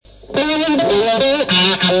From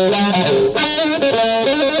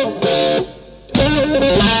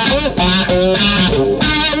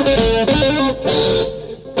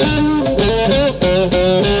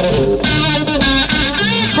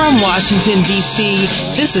Washington, D.C.,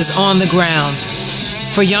 this is On the Ground.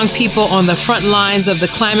 For young people on the front lines of the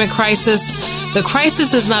climate crisis, the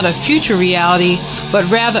crisis is not a future reality, but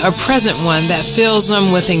rather a present one that fills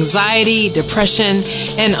them with anxiety, depression,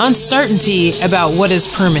 and uncertainty about what is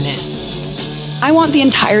permanent. I want the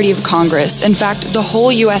entirety of Congress, in fact, the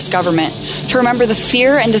whole U.S. government, to remember the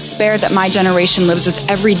fear and despair that my generation lives with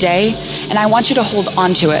every day, and I want you to hold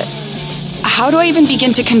on to it. How do I even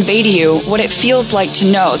begin to convey to you what it feels like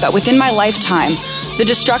to know that within my lifetime, the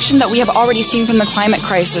destruction that we have already seen from the climate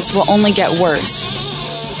crisis will only get worse?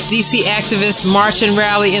 D.C. activists march and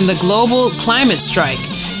rally in the global climate strike,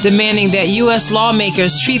 demanding that U.S.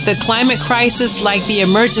 lawmakers treat the climate crisis like the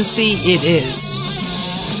emergency it is.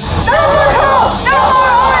 No more coal! No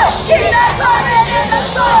more oil! Keep that carbon in the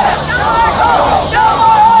soil! No more coal! No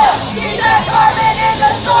more oil! Keep that carbon in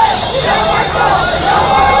the soil! No more coal! No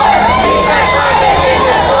more oil! Keep that carbon in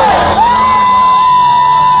the soil!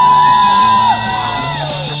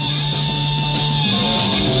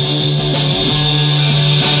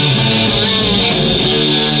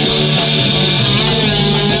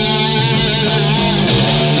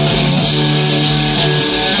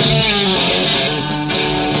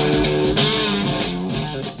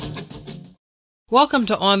 Welcome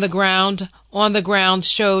to On the Ground,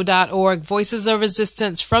 onthegroundshow.org, Voices of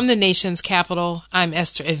Resistance from the nation's capital. I'm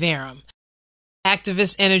Esther Iverem.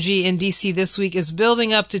 Activist energy in D.C. this week is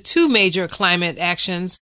building up to two major climate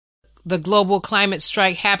actions. The global climate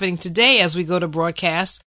strike happening today as we go to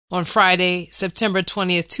broadcast on Friday, September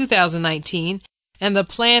 20th, 2019, and the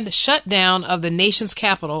planned shutdown of the nation's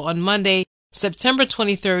capital on Monday, September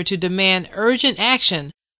 23rd to demand urgent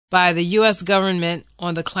action by the U.S. government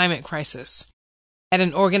on the climate crisis. At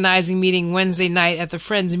an organizing meeting Wednesday night at the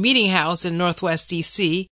Friends Meeting House in Northwest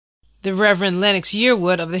D.C., the Reverend Lennox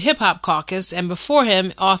Yearwood of the Hip Hop Caucus and before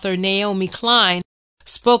him author Naomi Klein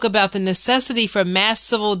spoke about the necessity for mass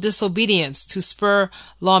civil disobedience to spur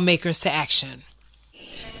lawmakers to action.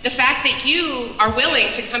 The fact that you are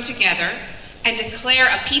willing to come together and declare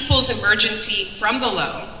a people's emergency from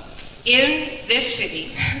below in this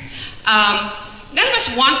city, none of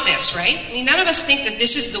us want this, right? I mean, none of us think that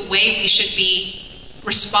this is the way we should be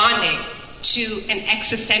responding to an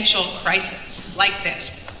existential crisis like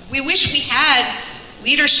this. We wish we had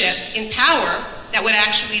leadership in power that would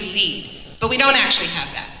actually lead, but we don't actually have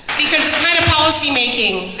that. Because the kind of policy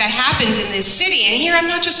making that happens in this city, and here I'm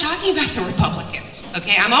not just talking about the Republicans,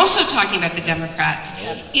 okay, I'm also talking about the Democrats,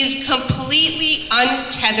 is completely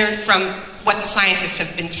untethered from what the scientists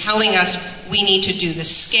have been telling us we need to do, the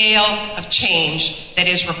scale of change that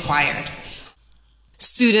is required.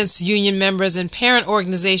 Students, union members, and parent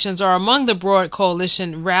organizations are among the broad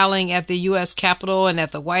coalition rallying at the U.S. Capitol and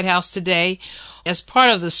at the White House today as part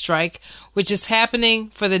of the strike, which is happening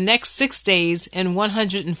for the next 6 days in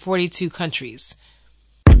 142 countries.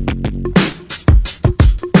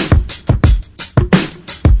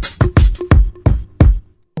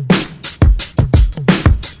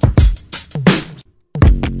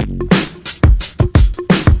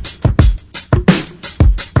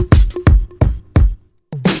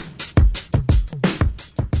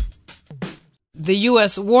 The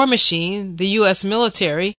U.S. war machine, the U.S.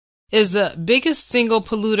 military, is the biggest single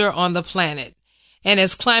polluter on the planet. And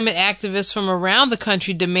as climate activists from around the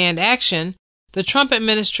country demand action, the Trump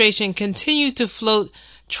administration continued to float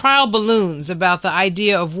trial balloons about the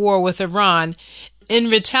idea of war with Iran in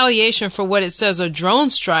retaliation for what it says are drone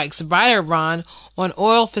strikes by Iran on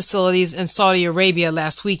oil facilities in Saudi Arabia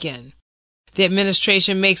last weekend. The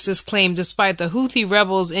administration makes this claim despite the Houthi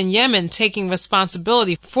rebels in Yemen taking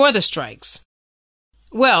responsibility for the strikes.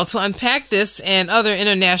 Well, to unpack this and other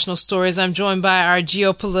international stories, I'm joined by our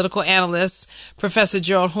geopolitical analyst, Professor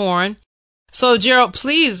Gerald Horne. So, Gerald,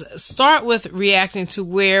 please start with reacting to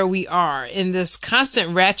where we are in this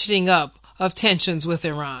constant ratcheting up of tensions with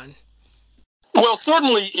Iran. Well,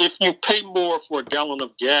 certainly if you pay more for a gallon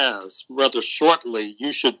of gas rather shortly,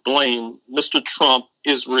 you should blame Mr. Trump,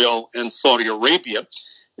 Israel, and Saudi Arabia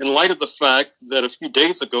in light of the fact that a few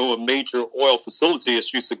days ago, a major oil facility,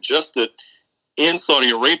 as you suggested, in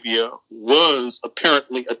Saudi Arabia was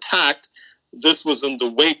apparently attacked. This was in the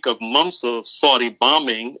wake of months of Saudi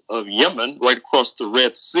bombing of Yemen right across the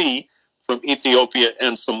Red Sea from Ethiopia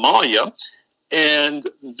and Somalia. And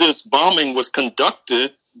this bombing was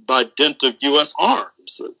conducted by dint of U.S.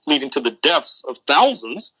 arms, leading to the deaths of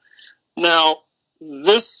thousands. Now,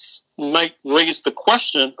 this might raise the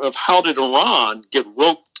question of how did Iran get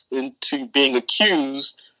roped into to being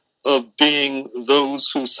accused of being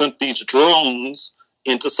those who sent these drones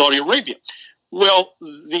into Saudi Arabia. Well,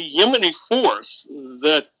 the Yemeni force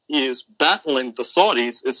that is battling the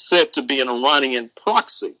Saudis is said to be an Iranian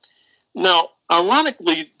proxy. Now,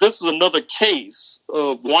 ironically, this is another case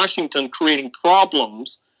of Washington creating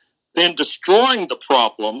problems, then destroying the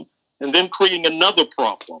problem, and then creating another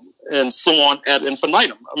problem, and so on ad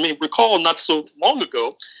infinitum. I mean, recall not so long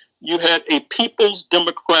ago, you had a People's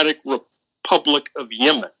Democratic Republic of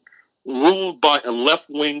Yemen ruled by a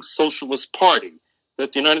left-wing socialist party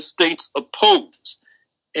that the United States opposed.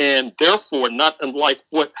 And therefore, not unlike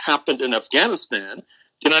what happened in Afghanistan,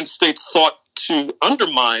 the United States sought to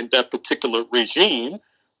undermine that particular regime,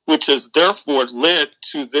 which has therefore led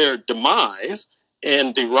to their demise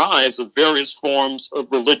and the rise of various forms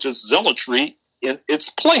of religious zealotry in its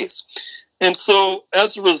place. And so,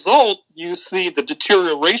 as a result, you see the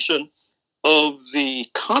deterioration of the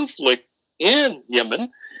conflict in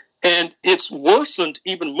Yemen, and it's worsened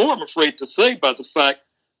even more, I'm afraid to say, by the fact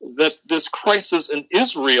that this crisis in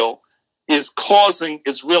Israel is causing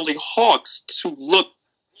Israeli hawks to look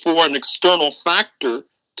for an external factor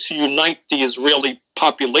to unite the Israeli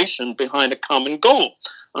population behind a common goal.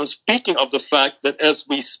 I'm speaking of the fact that as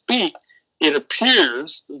we speak, it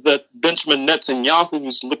appears that Benjamin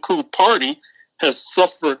Netanyahu's Likud party has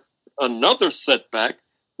suffered another setback,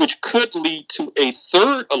 which could lead to a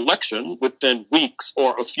third election within weeks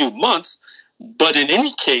or a few months. But in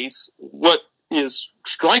any case, what is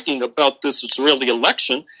striking about this Israeli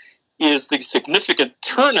election is the significant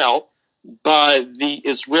turnout by the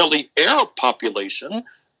Israeli Arab population,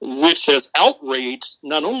 which has outraged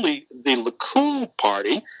not only the Likud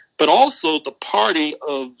party, but also the party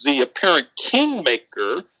of the apparent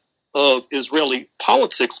kingmaker of Israeli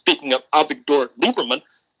politics, speaking of Avigdor Lieberman,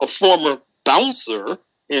 a former bouncer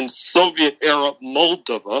in Soviet-era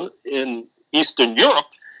Moldova in Eastern Europe,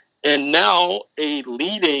 and now a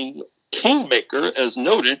leading kingmaker, as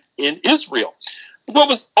noted, in Israel. What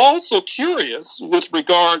was also curious with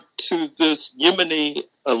regard to this Yemeni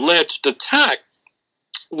alleged attack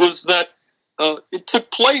was that it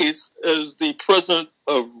took place as the president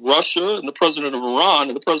of Russia and the president of Iran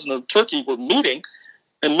and the president of Turkey were meeting,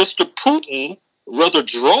 and Mr. Putin rather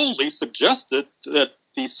drolly suggested that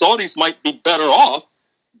the Saudis might be better off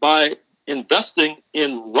by investing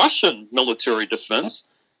in Russian military defense,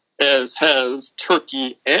 as has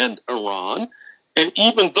Turkey and Iran. And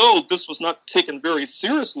even though this was not taken very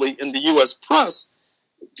seriously in the U.S. press,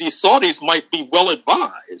 the Saudis might be well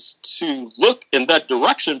advised to look in that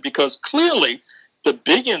direction, because clearly the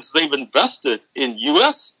billions they've invested in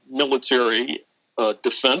U.S. military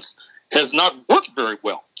defense has not worked very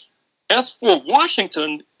well. As for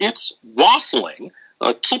Washington, it's waffling.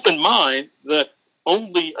 Keep in mind that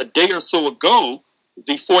only a day or so ago,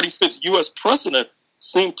 the 45th U.S. president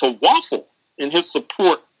seemed to waffle in his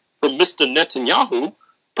support for Mr. Netanyahu.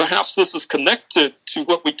 Perhaps this is connected to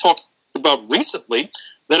what we talked about recently.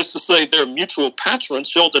 That is to say, their mutual patron,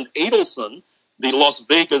 Sheldon Adelson, the Las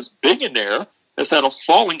Vegas billionaire, has had a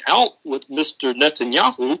falling out with Mr.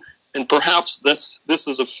 Netanyahu, and perhaps this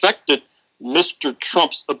has affected Mr.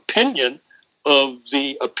 Trump's opinion of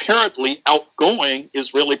the apparently outgoing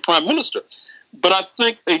Israeli prime minister. But I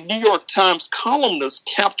think a New York Times columnist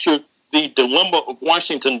captured the dilemma of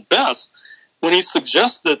Washington best when he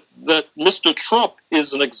suggested that Mr. Trump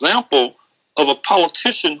is an example of a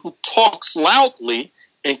politician who talks loudly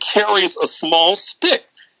and carries a small stick,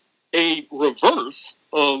 a reverse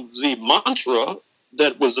of the mantra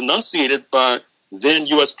that was enunciated by then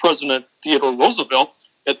U.S. President Theodore Roosevelt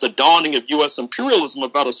at the dawning of U.S. imperialism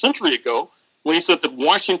about a century ago, when he said that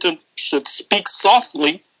Washington should speak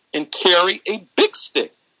softly and carry a big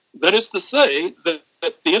stick. That is to say that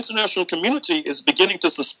the international community is beginning to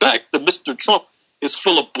suspect that Mr. Trump is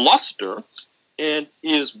full of bluster and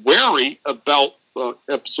is wary about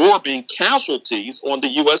absorbing casualties on the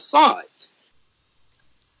U.S. side.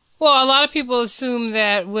 Well, a lot of people assume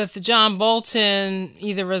that with John Bolton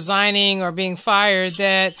either resigning or being fired,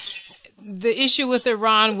 that the issue with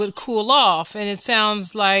Iran would cool off, and it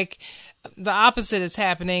sounds like the opposite is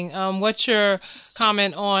happening. What's your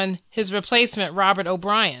comment on his replacement, Robert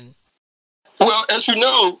O'Brien? Well, as you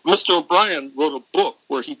know, Mr. O'Brien wrote a book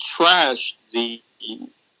where he trashed the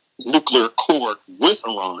nuclear accord with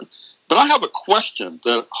Iran. But I have a question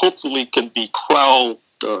that hopefully can be crowd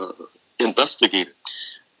investigated.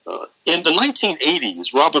 In the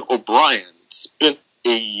 1980s, Robert O'Brien spent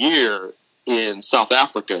a year in South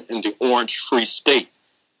Africa in the Orange Free State,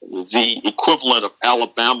 the equivalent of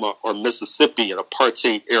Alabama or Mississippi in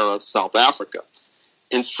apartheid-era South Africa.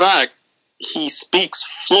 In fact, he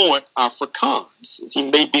speaks fluent Afrikaans. He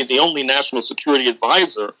may be the only national security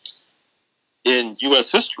advisor in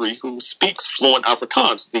U.S. history who speaks fluent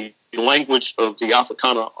Afrikaans, the language of the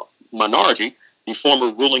Afrikaner minority, the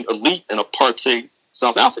former ruling elite in apartheid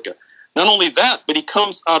South Africa. Not only that, but he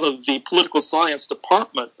comes out of the political science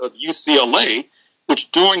department of UCLA,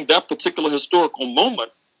 which during that particular historical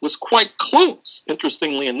moment was quite close,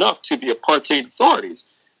 interestingly enough, to the apartheid authorities.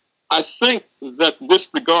 I think that with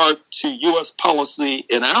regard to U.S. policy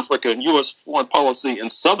in Africa and U.S. foreign policy in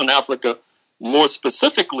Southern Africa more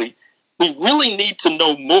specifically, we really need to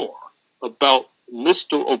know more about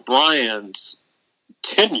Mr. O'Brien's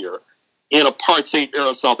tenure in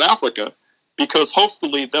apartheid-era South Africa, because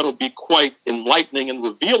hopefully that'll be quite enlightening and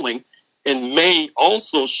revealing and may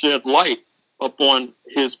also shed light upon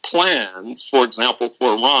his plans, for example,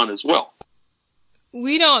 for Iran as well.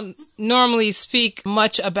 We don't normally speak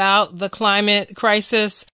much about the climate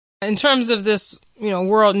crisis in terms of this,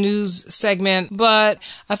 world news segment, but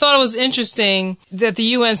I thought it was interesting that the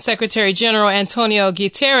UN Secretary General Antonio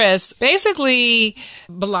Guterres basically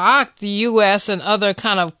blocked the U.S. and other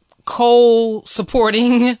kind of coal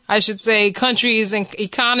supporting, I should say, countries and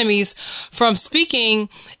economies from speaking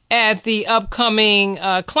at the upcoming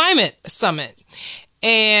climate summit.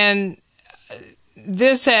 And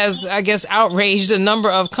this has, I guess, outraged a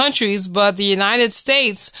number of countries, but the United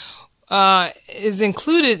States is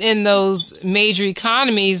included in those major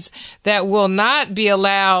economies that will not be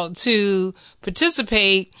allowed to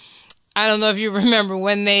participate. I don't know if you remember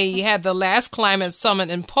when they had the last climate summit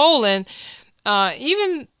in Poland,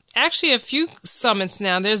 even actually a few summits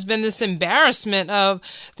now, there's been this embarrassment of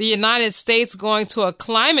the United States going to a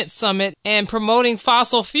climate summit and promoting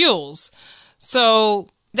fossil fuels. So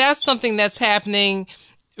that's something that's happening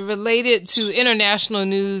related to international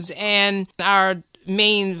news and our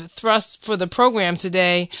main thrust for the program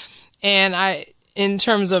today. And in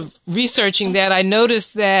terms of researching that, I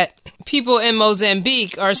noticed that people in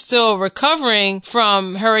Mozambique are still recovering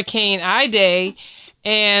from Hurricane Idai.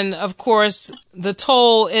 And of course, the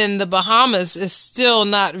toll in the Bahamas is still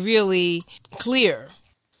not really clear.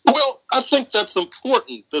 Well, I think that's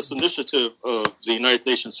important, this initiative of the United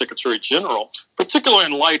Nations Secretary General, particularly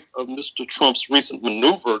in light of Mr. Trump's recent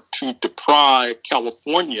maneuver to deprive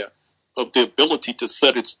California of the ability to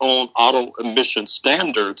set its own auto emission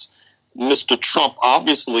standards. Mr. Trump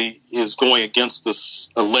obviously is going against this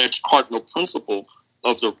alleged cardinal principle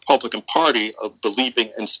of the Republican Party of believing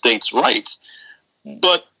in states' rights.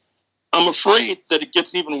 But I'm afraid that it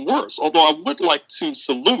gets even worse, although I would like to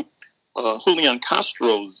salute Julian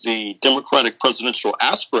Castro, the Democratic presidential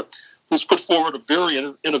aspirant, who's put forward a very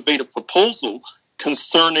innovative proposal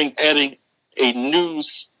concerning adding a new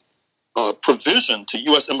provision to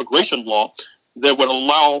U.S. immigration law that would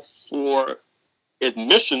allow for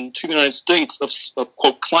admission to the United States of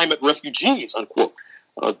quote, climate refugees, unquote.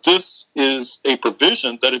 This is a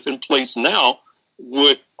provision that, if in place now,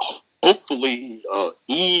 would hopefully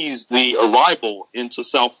ease the arrival into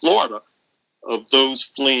South Florida of those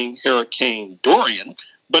fleeing Hurricane Dorian.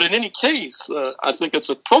 But in any case, I think it's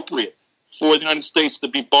appropriate for the United States to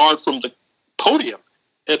be barred from the podium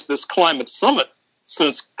at this climate summit,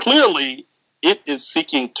 since clearly it is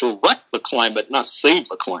seeking to wreck the climate, not save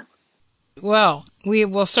the climate. Well, we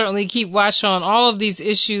will certainly keep watch on all of these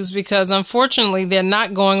issues because unfortunately they're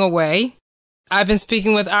not going away. I've been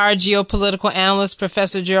speaking with our geopolitical analyst,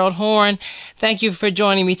 Professor Gerald Horne. Thank you for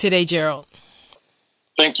joining me today, Gerald.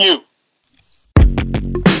 Thank you.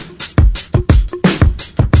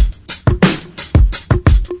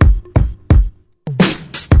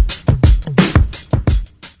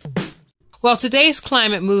 Well, today's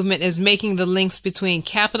climate movement is making the links between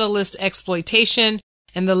capitalist exploitation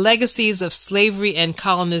and the legacies of slavery and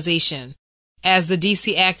colonization. As the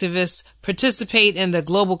DC activists participate in the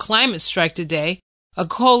global climate strike today, a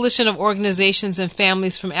coalition of organizations and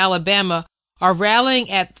families from Alabama are rallying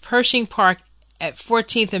at Pershing Park at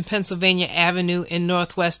 14th and Pennsylvania Avenue in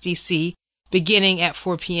Northwest DC, beginning at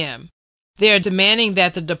 4 p.m. They are demanding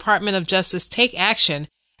that the Department of Justice take action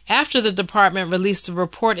after the department released a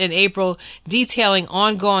report in April detailing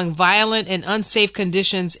ongoing violent and unsafe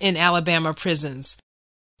conditions in Alabama prisons.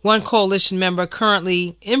 One coalition member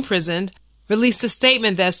currently imprisoned released a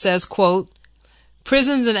statement that says, quote,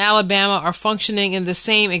 "Prisons in Alabama are functioning in the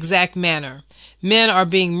same exact manner. Men are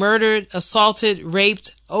being murdered, assaulted,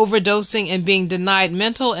 raped, overdosing, and being denied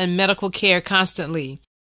mental and medical care constantly.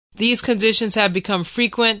 These conditions have become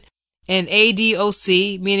frequent, and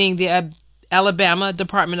ADOC, meaning the Alabama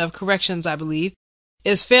Department of Corrections, I believe,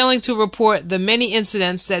 is failing to report the many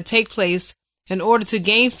incidents that take place in order to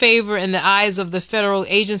gain favor in the eyes of the federal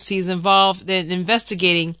agencies involved in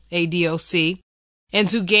investigating ADOC and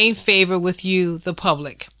to gain favor with you, the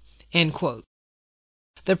public." End quote.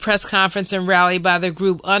 The press conference and rally by the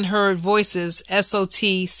group Unheard Voices,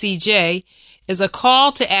 SOTCJ, is a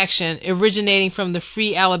call to action originating from the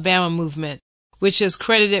Free Alabama movement, which is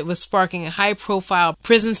credited with sparking high-profile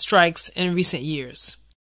prison strikes in recent years.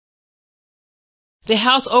 The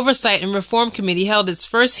House Oversight and Reform Committee held its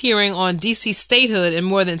first hearing on D.C. statehood in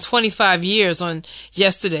more than 25 years on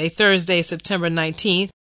yesterday, Thursday, September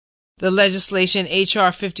 19th. The legislation,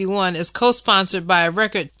 H.R. 51, is co-sponsored by a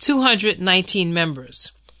record 219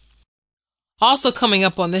 members. Also coming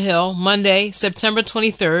up on the Hill, Monday, September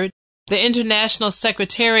 23rd, the International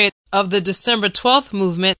Secretariat of the December 12th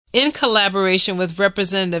Movement, in collaboration with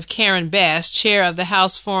Representative Karen Bass, chair of the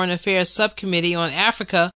House Foreign Affairs Subcommittee on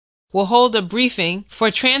Africa, will hold a briefing for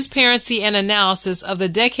transparency and analysis of the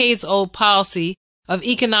decades-old policy of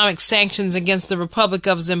economic sanctions against the Republic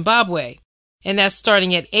of Zimbabwe, and that's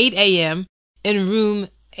starting at 8 a.m. in room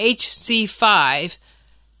HC5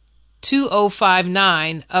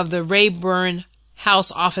 2059 of the Rayburn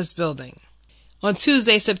House Office Building. On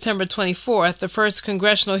Tuesday, September 24th, the first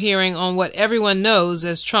congressional hearing on what everyone knows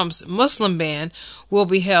as Trump's Muslim ban will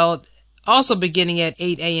be held, also beginning at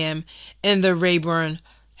 8 a.m. in the Rayburn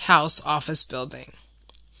House Office Building.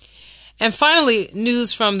 And finally,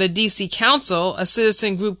 news from the D.C. Council, a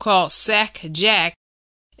citizen group called SAC-JAC,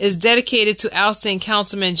 is dedicated to ousting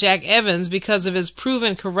Councilman Jack Evans because of his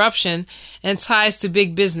proven corruption and ties to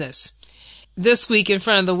big business. This week in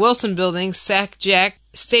front of the Wilson Building, SAC-JAC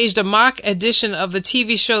staged a mock edition of the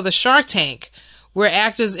TV show The Shark Tank, where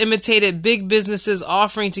actors imitated big businesses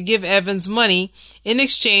offering to give Evans money in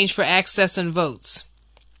exchange for access and votes.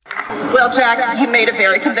 Well, Jack, you made a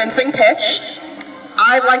very convincing pitch.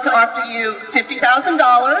 I'd like to offer you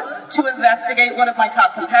 $50,000 to investigate one of my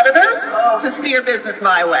top competitors to steer business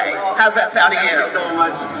my way. How's that sound to you? Thank you so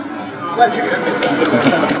much. Pleasure doing business with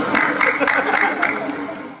you.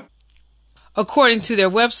 According to their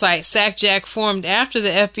website, SAC-JAC formed after the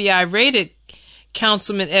FBI raided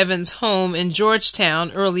Councilman Evans' home in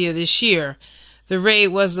Georgetown earlier this year. The raid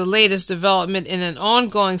was the latest development in an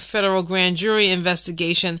ongoing federal grand jury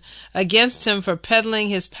investigation against him for peddling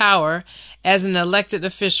his power as an elected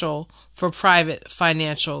official for private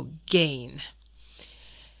financial gain.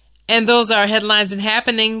 And those are headlines and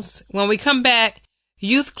happenings. When we come back,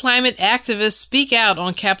 youth climate activists speak out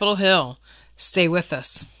on Capitol Hill. Stay with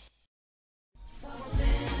us.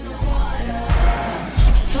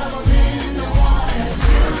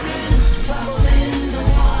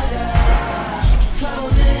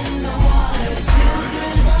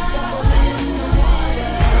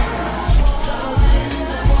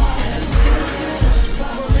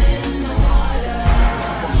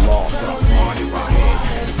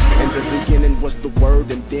 Was the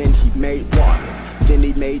word, and then he made water. Then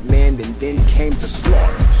he made man, and then came to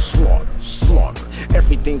slaughter.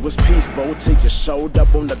 Everything was peaceful till you showed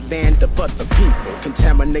up on the land of other people.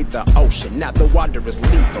 Contaminate the ocean, now the water is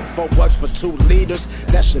lethal. $4 for 2 liters,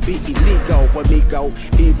 that should be illegal. Amigo,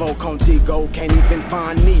 Evo, Contigo, can't even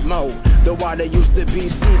find Nemo. The water used to be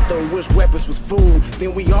see-through, wish weapons was food,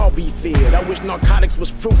 then we all be feared. I wish narcotics was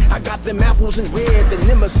fruit, I got them apples in red, the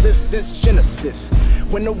nemesis since Genesis.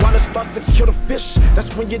 When the water starts to kill the fish,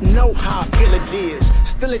 that's when you know how ill it is.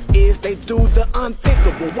 Still it is, they do the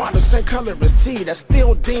unthinkable. Water same color as tea, that's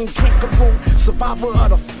still deemed drinkable. Survival of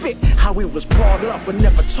the fit, how we was brought up, but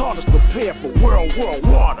never taught us prepare for world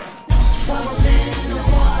water. Trouble in the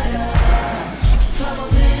water,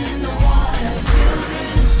 trouble in the water,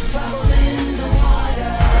 children, trouble in the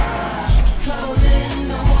water, trouble in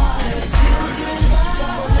the water, children,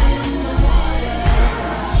 trouble in the water,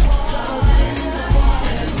 trouble in the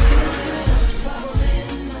water, children, trouble in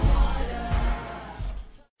the water.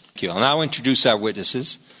 Thank you. I'll now introduce our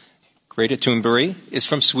witnesses. Greta Thunberg is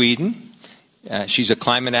from Sweden. She's a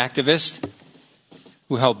climate activist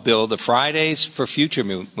who helped build the Fridays for Future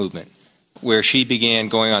movement, where she began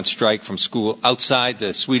going on strike from school outside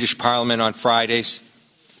the Swedish Parliament on Fridays.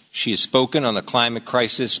 She has spoken on the climate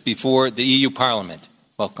crisis before the EU Parliament.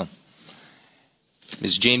 Welcome.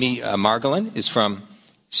 Ms. Jamie Margolin is from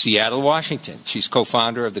Seattle, Washington. She's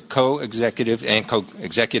co-founder of the co-executive and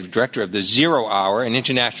co-executive director of the Zero Hour, an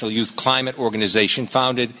international youth climate organization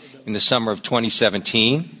founded in the summer of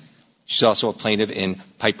 2017. She's also a plaintiff in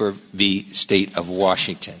Piper v. State of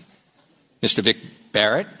Washington. Mr. Vic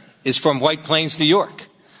Barrett is from White Plains, New York.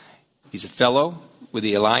 He's a fellow with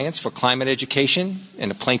the Alliance for Climate Education and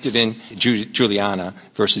a plaintiff in Juliana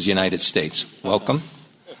versus United States. Welcome.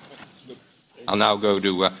 I'll now go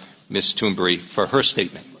to Ms. Thunberg for her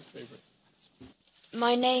statement.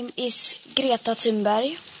 My name is Greta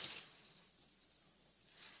Thunberg.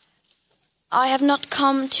 I have not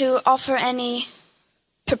come to offer any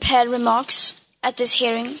prepared remarks at this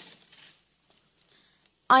hearing.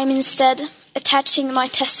 I am instead attaching my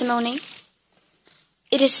testimony.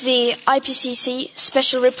 It is the IPCC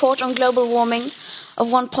Special Report on Global Warming of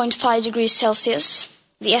 1.5 degrees Celsius,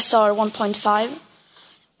 the SR 1.5,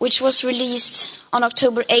 which was released on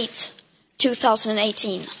October 8th,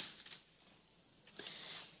 2018.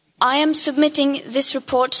 I am submitting this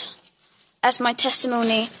report as my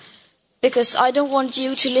testimony because I don't want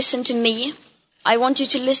you to listen to me. I want you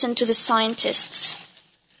to listen to the scientists.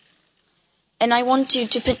 And I want you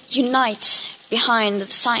to unite behind the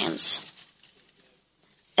science.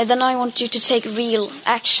 And then I want you to take real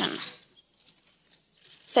action.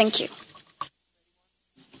 Thank you.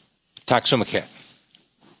 Tack så mycket.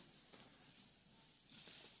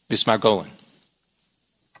 Ms. Margolin.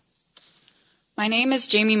 My name is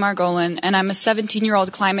Jamie Margolin, and I'm a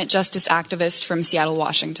 17-year-old climate justice activist from Seattle,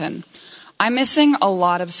 Washington. I'm missing a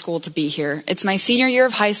lot of school to be here. It's my senior year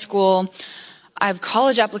of high school. I have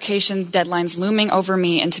college application deadlines looming over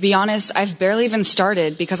me, and to be honest, I've barely even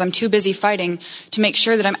started because I'm too busy fighting to make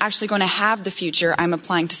sure that I'm actually going to have the future I'm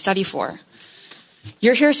applying to study for.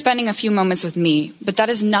 You're here spending a few moments with me, but that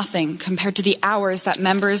is nothing compared to the hours that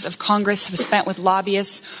members of Congress have spent with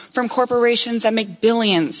lobbyists from corporations that make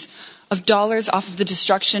billions of dollars off of the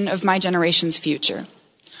destruction of my generation's future.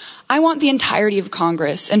 I want the entirety of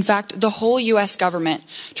Congress, in fact, the whole U.S. government,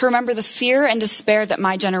 to remember the fear and despair that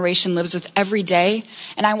my generation lives with every day,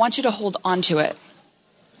 and I want you to hold on to it.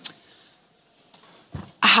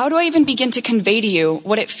 How do I even begin to convey to you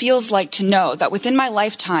what it feels like to know that within my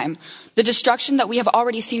lifetime, the destruction that we have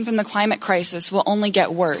already seen from the climate crisis will only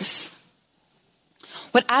get worse?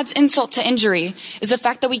 What adds insult to injury is the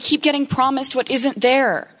fact that we keep getting promised what isn't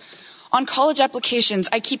there. On college applications,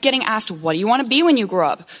 I keep getting asked, what do you want to be when you grow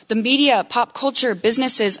up? The media, pop culture,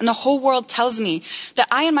 businesses, and the whole world tells me that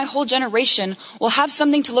I and my whole generation will have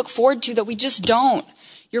something to look forward to that we just don't.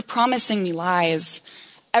 You're promising me lies.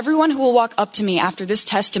 Everyone who will walk up to me after this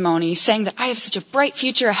testimony saying that I have such a bright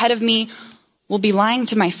future ahead of me will be lying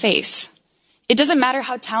to my face. It doesn't matter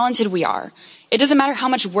how talented we are. It doesn't matter how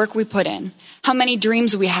much work we put in, how many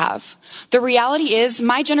dreams we have. The reality is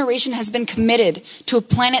my generation has been committed to a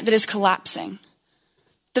planet that is collapsing.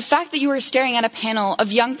 The fact that you are staring at a panel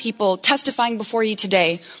of young people testifying before you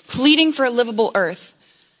today, pleading for a livable earth,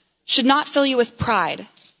 should not fill you with pride.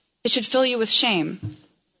 It should fill you with shame.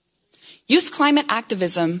 Youth climate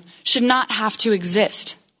activism should not have to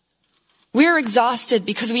exist. We are exhausted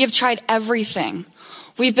because we have tried everything.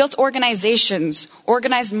 We've built organizations,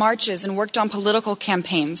 organized marches, and worked on political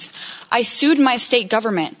campaigns. I sued my state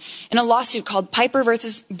government in a lawsuit called Piper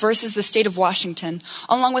versus the State of Washington,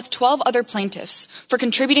 along with 12 other plaintiffs, for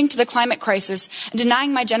contributing to the climate crisis and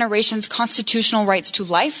denying my generation's constitutional rights to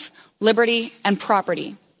life, liberty, and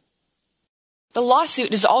property. The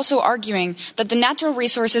lawsuit is also arguing that the natural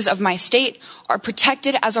resources of my state are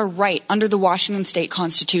protected as a right under the Washington State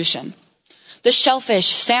Constitution. The shellfish,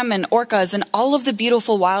 salmon, orcas, and all of the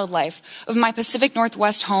beautiful wildlife of my Pacific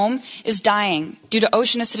Northwest home is dying due to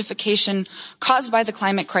ocean acidification caused by the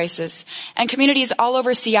climate crisis, and communities all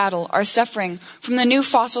over Seattle are suffering from the new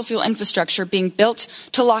fossil fuel infrastructure being built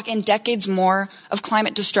to lock in decades more of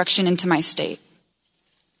climate destruction into my state.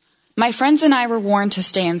 My friends and I were warned to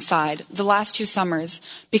stay inside the last 2 summers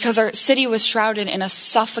because our city was shrouded in a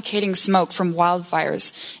suffocating smoke from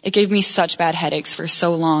wildfires. It gave me such bad headaches for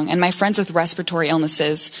so long, and my friends with respiratory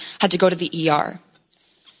illnesses had to go to the ER.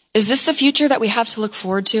 Is this the future that we have to look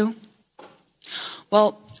forward to?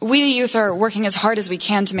 Well, we the youth are working as hard as we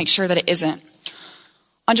can to make sure that it isn't.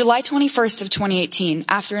 On July 21st of 2018,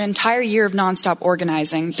 after an entire year of nonstop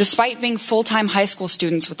organizing, despite being full-time high school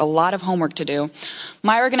students with a lot of homework to do,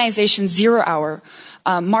 my organization, Zero Hour,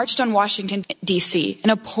 marched on Washington, D.C. in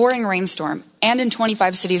a pouring rainstorm and in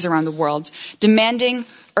 25 cities around the world, demanding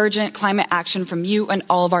urgent climate action from you and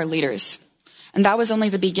all of our leaders. And that was only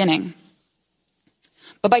the beginning.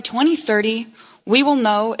 But by 2030, we will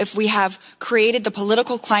know if we have created the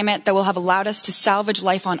political climate that will have allowed us to salvage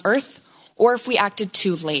life on Earth, or if we acted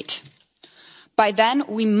too late. By then,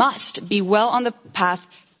 we must be well on the path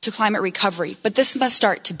to climate recovery, but this must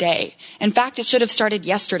start today. In fact, it should have started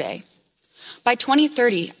yesterday. By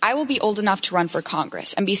 2030, I will be old enough to run for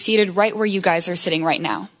Congress and be seated right where you guys are sitting right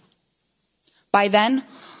now. By then,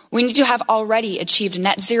 we need to have already achieved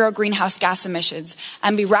net zero greenhouse gas emissions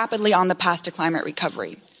and be rapidly on the path to climate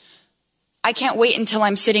recovery. I can't wait until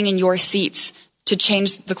I'm sitting in your seats to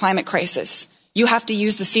change the climate crisis. You have to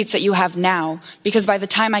use the seats that you have now, because by the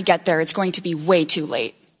time I get there, it's going to be way too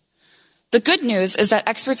late. The good news is that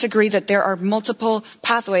experts agree that there are multiple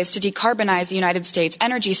pathways to decarbonize the United States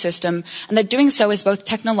energy system, and that doing so is both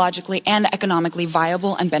technologically and economically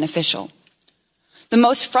viable and beneficial. The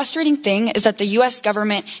most frustrating thing is that the US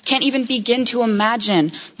government can't even begin to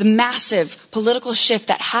imagine the massive political shift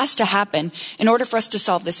that has to happen in order for us to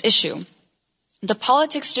solve this issue. The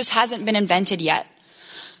politics just hasn't been invented yet.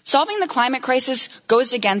 Solving the climate crisis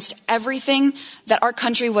goes against everything that our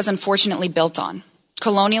country was unfortunately built on: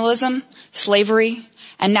 colonialism, slavery,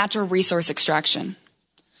 and natural resource extraction.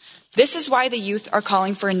 This is why the youth are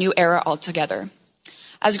calling for a new era altogether.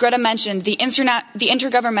 As Greta mentioned, the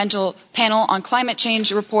Intergovernmental Panel on Climate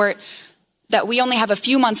Change report that we only have a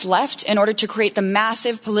few months left in order to create the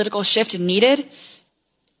massive political shift needed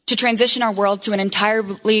to transition our world to an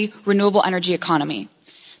entirely renewable energy economy.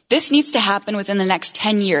 This needs to happen within the next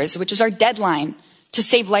 10 years, which is our deadline to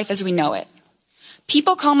save life as we know it.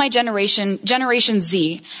 People call my generation Generation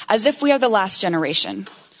Z, as if we are the last generation,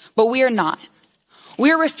 but we are not.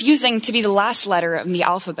 We are refusing to be the last letter in the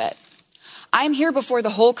alphabet. I am here before the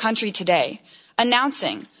whole country today,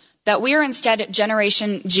 announcing that we are instead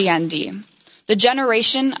Generation GND, the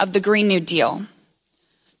generation of the Green New Deal.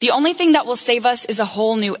 The only thing that will save us is a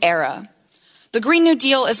whole new era. The Green New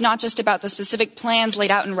Deal is not just about the specific plans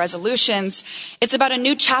laid out in resolutions. It's about a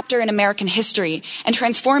new chapter in American history and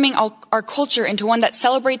transforming our culture into one that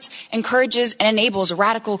celebrates, encourages, and enables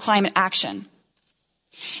radical climate action.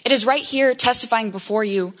 It is right here, testifying before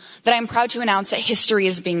you, that I am proud to announce that history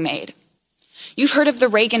is being made. You've heard of the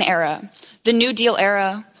Reagan era, the New Deal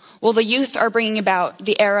era. Well, the youth are bringing about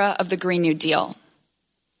the era of the Green New Deal.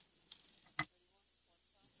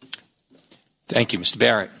 Thank you, Mr.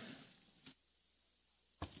 Barrett.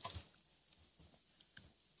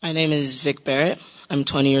 My name is Vic Barrett. I'm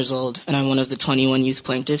 20 years old, and I'm one of the 21 youth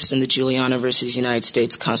plaintiffs in the Juliana versus United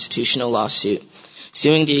States constitutional lawsuit,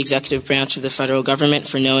 suing the executive branch of the federal government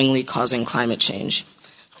for knowingly causing climate change.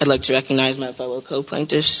 I'd like to recognize my fellow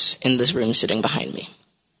co-plaintiffs in this room sitting behind me.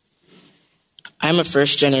 I'm a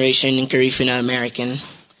first-generation Garifuna American.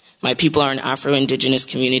 My people are an Afro-Indigenous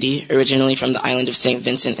community originally from the island of St.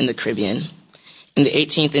 Vincent in the Caribbean. In the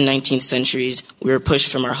 18th and 19th centuries, we were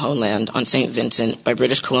pushed from our homeland on St. Vincent by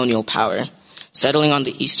British colonial power, settling on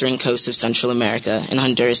the eastern coast of Central America in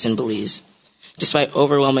Honduras and Belize. Despite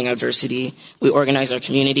overwhelming adversity, we organized our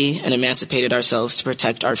community and emancipated ourselves to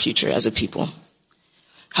protect our future as a people.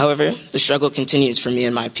 However, the struggle continues for me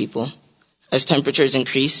and my people. As temperatures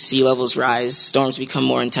increase, sea levels rise, storms become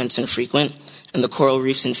more intense and frequent, and the coral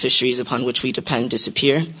reefs and fisheries upon which we depend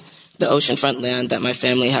disappear, the oceanfront land that my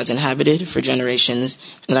family has inhabited for generations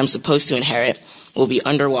and that I'm supposed to inherit will be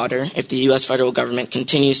underwater if the U.S. federal government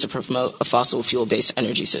continues to promote a fossil fuel-based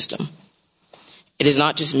energy system. It is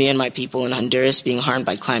not just me and my people in Honduras being harmed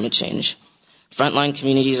by climate change. Frontline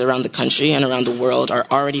communities around the country and around the world are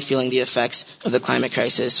already feeling the effects of the climate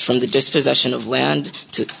crisis, from the dispossession of land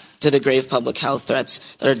to the grave public health threats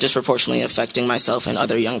that are disproportionately affecting myself and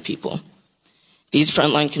other young people. These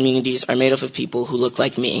frontline communities are made up of people who look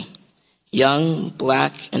like me: young,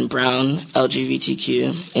 black, and brown,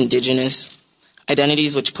 LGBTQ, indigenous,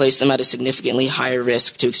 identities which place them at a significantly higher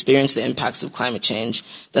risk to experience the impacts of climate change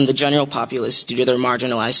than the general populace due to their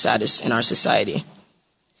marginalized status in our society.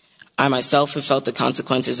 I myself have felt the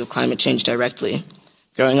consequences of climate change directly.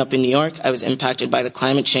 Growing up in New York, I was impacted by the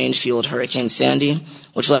climate change-fueled Hurricane Sandy,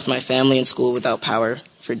 which left my family and school without power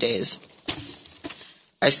for days.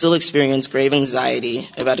 I still experience grave anxiety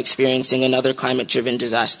about experiencing another climate-driven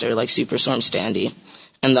disaster like Superstorm Sandy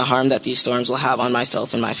and the harm that these storms will have on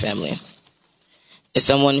myself and my family. As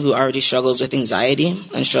someone who already struggles with anxiety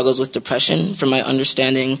and struggles with depression from my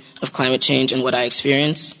understanding of climate change and what I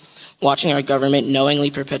experience, watching our government knowingly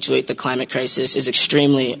perpetuate the climate crisis is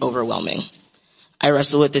extremely overwhelming. I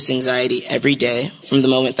wrestle with this anxiety every day, from the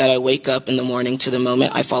moment that I wake up in the morning to the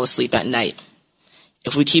moment I fall asleep at night.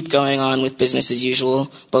 If we keep going on with business as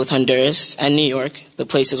usual, both Honduras and New York, the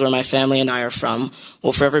places where my family and I are from,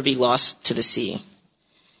 will forever be lost to the sea.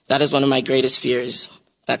 That is one of my greatest fears,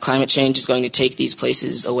 that climate change is going to take these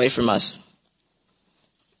places away from us.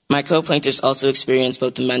 My co-plaintiffs also experience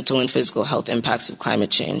both the mental and physical health impacts of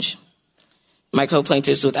climate change. My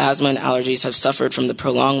co-plaintiffs with asthma and allergies have suffered from the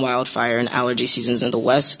prolonged wildfire and allergy seasons in the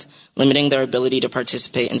West, limiting their ability to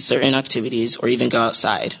participate in certain activities or even go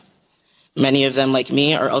outside. Many of them, like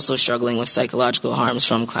me, are also struggling with psychological harms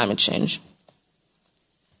from climate change.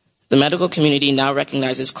 The medical community now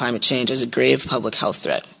recognizes climate change as a grave public health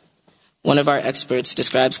threat. One of our experts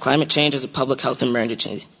describes climate change as a public health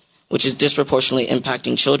emergency, which is disproportionately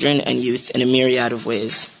impacting children and youth in a myriad of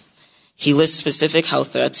ways. He lists specific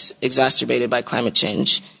health threats exacerbated by climate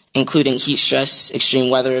change, including heat stress, extreme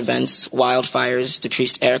weather events, wildfires,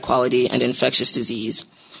 decreased air quality, and infectious disease,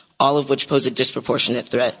 all of which pose a disproportionate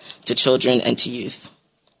threat to children and to youth.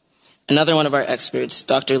 Another one of our experts,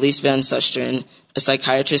 Dr. Lise Van Susteren, a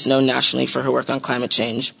psychiatrist known nationally for her work on climate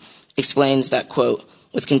change, explains that, quote,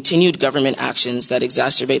 with continued government actions that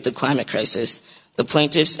exacerbate the climate crisis, the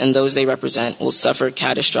plaintiffs and those they represent will suffer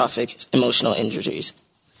catastrophic emotional injuries.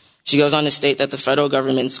 She goes on to state that the federal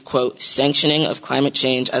government's, quote, sanctioning of climate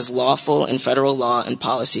change as lawful in federal law and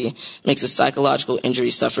policy makes the psychological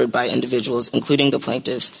injuries suffered by individuals, including the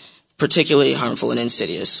plaintiffs, particularly harmful and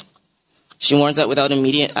insidious. She warns that without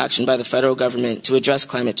immediate action by the federal government to address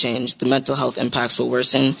climate change, the mental health impacts will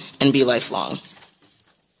worsen and be lifelong.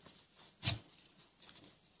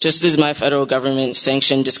 Just as my federal government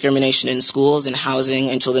sanctioned discrimination in schools and housing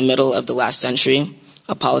until the middle of the last century,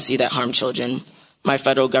 a policy that harmed children, my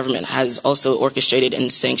federal government has also orchestrated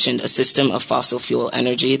and sanctioned a system of fossil fuel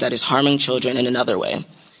energy that is harming children in another way,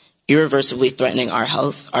 irreversibly threatening our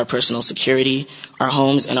health, our personal security, our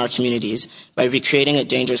homes, and our communities by recreating a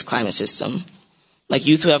dangerous climate system. Like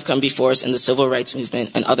youth who have come before us in the civil rights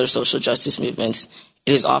movement and other social justice movements,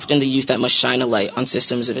 it is often the youth that must shine a light on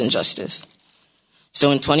systems of injustice.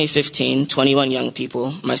 So in 2015, 21 young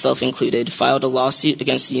people, myself included, filed a lawsuit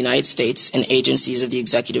against the United States and agencies of the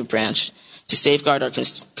executive branch to safeguard our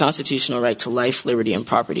constitutional right to life, liberty, and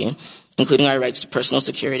property, including our rights to personal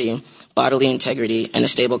security, bodily integrity, and a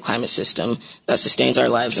stable climate system that sustains our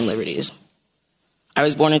lives and liberties. I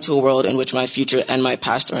was born into a world in which my future and my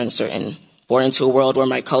past are uncertain, born into a world where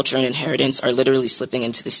my culture and inheritance are literally slipping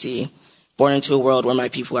into the sea, born into a world where my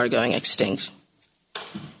people are going extinct.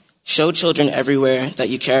 Show children everywhere that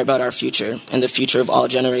you care about our future and the future of all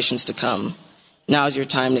generations to come. Now is your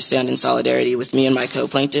time to stand in solidarity with me and my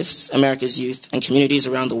co-plaintiffs, America's youth, and communities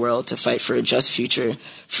around the world to fight for a just future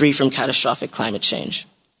free from catastrophic climate change.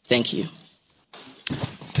 Thank you.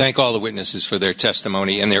 Thank all the witnesses for their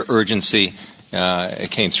testimony and their urgency.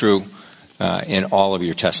 It came through in all of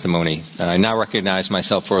your testimony. I now recognize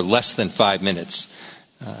myself for less than 5 minutes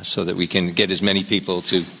so that we can get as many people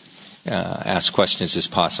to ask questions as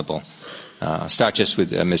possible. I'll start just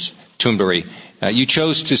with Ms. Thunberg. You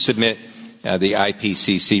chose to submit the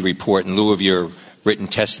IPCC report in lieu of your written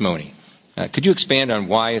testimony. Could you expand on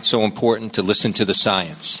why it's so important to listen to the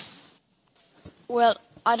science? Well,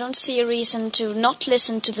 I don't see a reason to not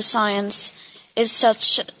listen to the science. It's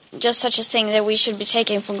just such a thing that we should be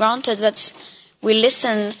taking for granted, that we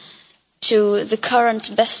listen to the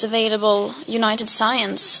current best available united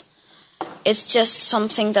science. It's just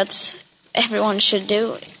something that everyone should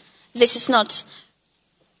do. This is not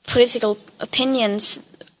political opinions,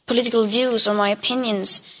 political views, or my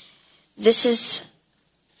opinions. This is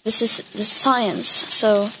the science.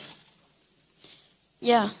 So,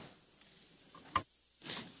 yeah.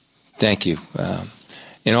 Thank you.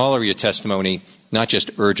 In all of your testimony, not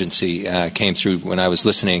just urgency came through when I was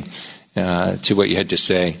listening to what you had to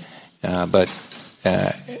say, but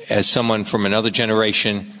as someone from another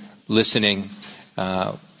generation listening,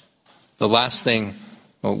 the last thing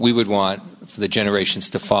we would want for the generations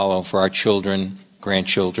to follow, for our children,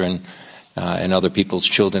 grandchildren, and other people's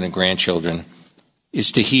children and grandchildren,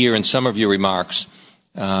 is to hear in some of your remarks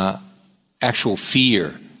actual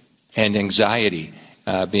fear and anxiety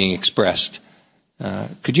being expressed.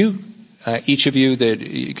 Could you, each of you, that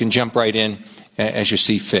you can jump right in as you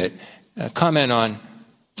see fit, comment on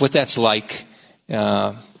what that's like?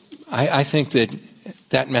 I think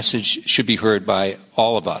that message should be heard by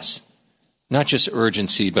all of us. Not just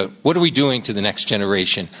urgency, but what are we doing to the next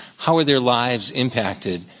generation? How are their lives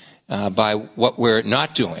impacted by what we're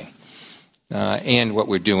not doing and what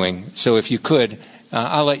we're doing? So if you could,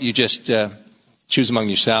 I'll let you just choose among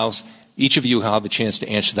yourselves. Each of you will have a chance to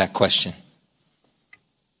answer that question.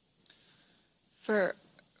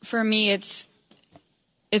 For me, it's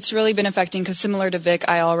really been affecting, because similar to Vic,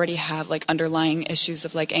 I already have like underlying issues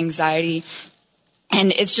of like anxiety,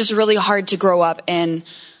 and it's just really hard to grow up in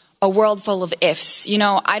a world full of ifs. You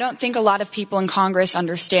know, I don't think a lot of people in Congress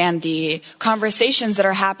understand the conversations that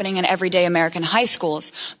are happening in everyday American high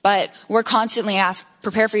schools, but we're constantly asked,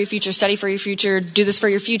 prepare for your future, study for your future, do this for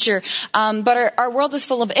your future. But our world is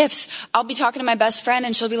full of ifs. I'll be talking to my best friend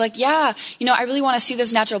and she'll be like, yeah, you know, I really want to see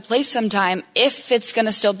this natural place sometime if it's going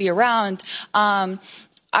to still be around.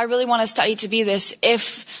 I really want to study to be this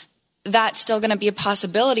if that's still going to be a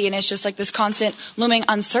possibility. And it's just like this constant looming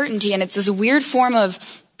uncertainty. And it's this weird form of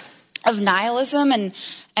nihilism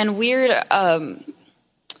and weird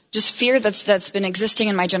just fear that's been existing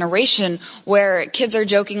in my generation, where kids are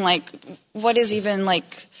joking like, what is even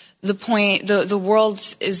like the point? The world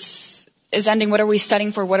is is ending. What are we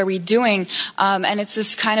studying for? What are we doing? And it's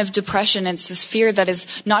this kind of depression. It's this fear that is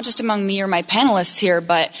not just among me or my panelists here,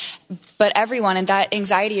 but everyone. And that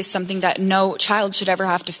anxiety is something that no child should ever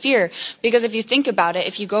have to fear. Because if you think about it,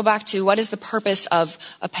 if you go back to what is the purpose of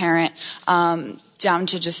a parent, down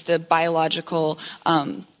to just the biological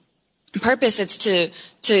purpose, it's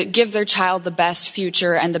to give their child the best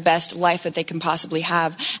future and the best life that they can possibly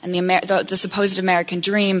have. And the supposed American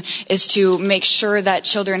dream is to make sure that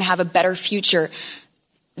children have a better future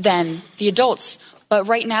than the adults. But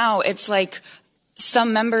right now, it's like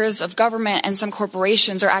some members of government and some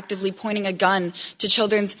corporations are actively pointing a gun to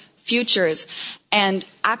children's futures and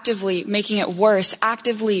actively making it worse,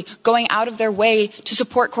 actively going out of their way to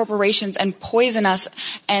support corporations and poison us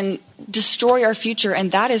and destroy our future.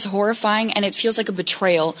 And that is horrifying, and it feels like a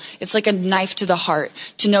betrayal. It's like a knife to the heart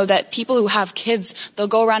to know that people who have kids, they'll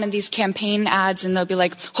go around in these campaign ads and they'll be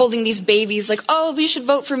like holding these babies like, oh, you should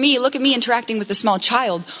vote for me. Look at me interacting with a small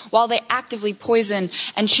child, while they actively poison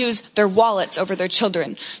and choose their wallets over their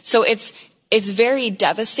children. So it's very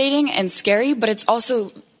devastating and scary, but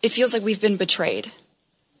it feels like we've been betrayed.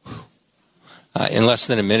 In less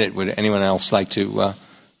than a minute, would anyone else like to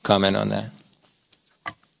comment on that?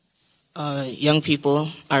 Young people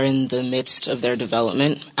are in the midst of their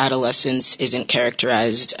development. Adolescence isn't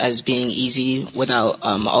characterized as being easy without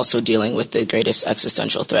also dealing with the greatest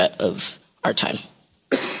existential threat of our time.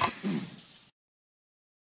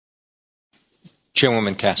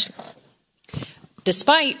 Chairwoman Castor.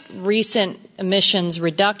 Despite recent emissions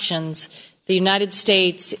reductions, the United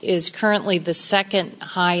States is currently the second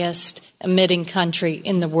highest emitting country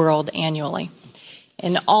in the world annually.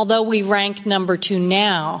 And although we rank number 2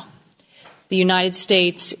 now, the United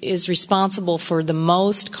States is responsible for the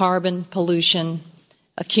most carbon pollution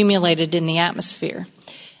accumulated in the atmosphere.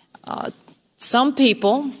 Some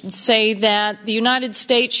people say that the United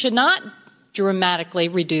States should not dramatically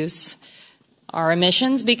reduce our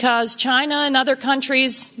emissions because China and other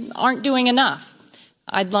countries aren't doing enough.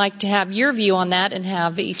 I'd like to have your view on that and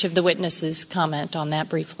have each of the witnesses comment on that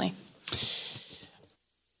briefly.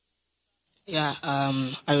 Yeah,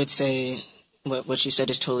 I would say what you said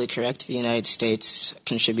is totally correct. The United States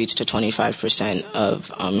contributes to 25%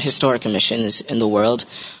 of historic emissions in the world.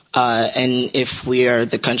 And if we are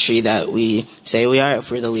the country that we say we are,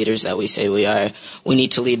 if we're the leaders that we say we are, we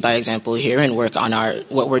need to lead by example here and work on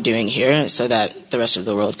what we're doing here so that the rest of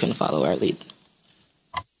the world can follow our lead.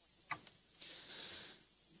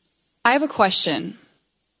 I have a question.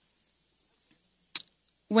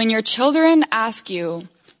 When your children ask you,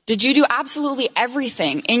 did you do absolutely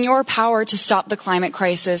everything in your power to stop the climate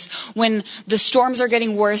crisis? When the storms are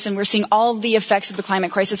getting worse and we're seeing all of the effects of the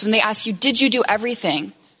climate crisis, when they ask you, did you do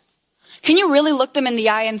everything? Can you really look them in the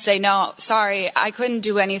eye and say, no, sorry, I couldn't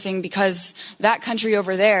do anything because that country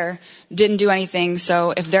over there didn't do anything,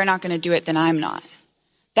 so if they're not going to do it, then I'm not.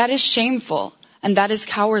 That is shameful, and that is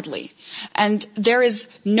cowardly. And there is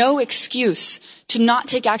no excuse to not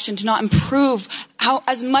take action, to not improve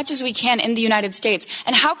as much as we can in the United States.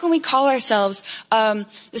 And how can we call ourselves the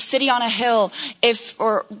city on a hill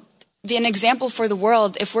an example for the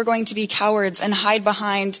world if we're going to be cowards and hide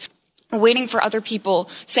behind waiting for other people,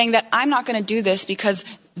 saying that I'm not going to do this because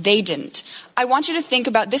they didn't. I want you to think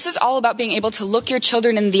about, this is all about being able to look your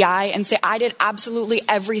children in the eye and say, I did absolutely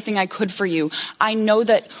everything I could for you. I know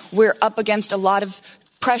that we're up against a lot of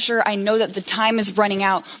pressure. I know that the time is running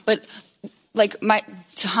out, but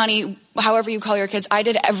honey, however you call your kids, I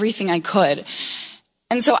did everything I could.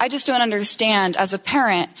 And so I just don't understand, as a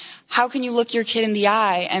parent, how can you look your kid in the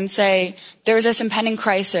eye and say, there's this impending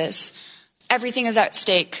crisis, everything is at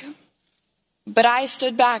stake. But I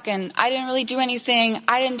stood back and I didn't really do anything.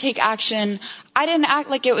 I didn't take action. I didn't act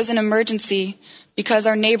like it was an emergency because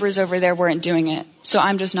our neighbors over there weren't doing it. So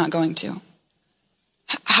I'm just not going to.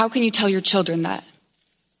 How can you tell your children that?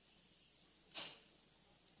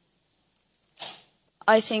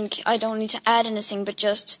 I think I don't need to add anything, but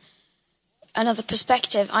just another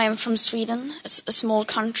perspective. I am from Sweden. It's a small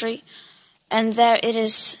country. And there it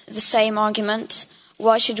is the same argument.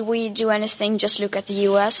 Why should we do anything? Just look at the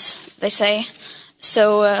US, they say.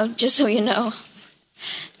 So just so you know,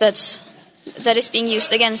 that is being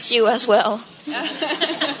used against you as well.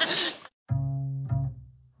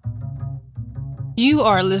 You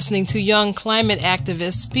are listening to young climate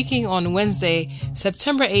activists speaking on Wednesday,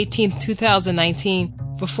 September 18,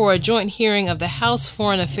 2019, before a joint hearing of the House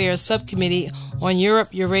Foreign Affairs Subcommittee on Europe,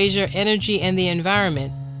 Eurasia, Energy, and the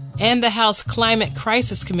Environment, and the House Climate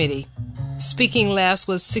Crisis Committee. Speaking last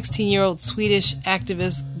was 16-year-old Swedish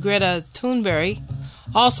activist Greta Thunberg.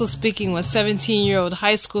 Also speaking was 17-year-old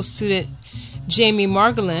high school student Jamie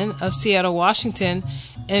Margolin of Seattle, Washington,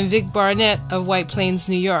 and Vic Barnett of White Plains,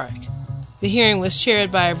 New York. The hearing was chaired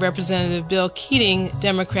by Representative Bill Keating,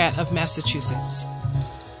 Democrat of Massachusetts.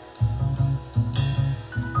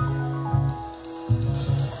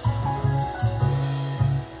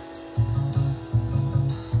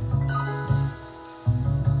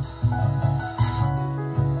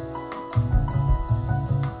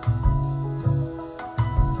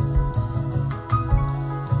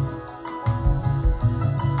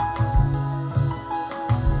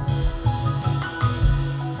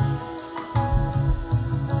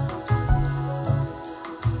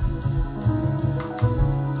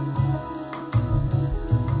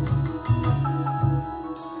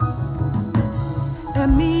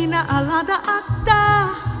 Emina alada ada.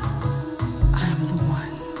 I'm the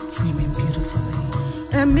one dreaming beautifully.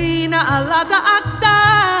 Emina alada ada.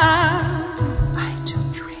 I do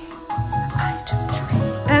dream. I do dream.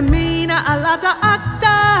 Emina alada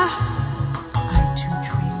ada. I do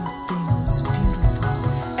dream of things beautiful.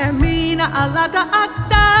 Emina alada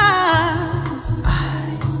ada. I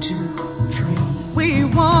do dream. We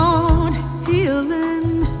want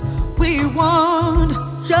healing. We want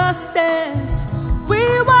justice. We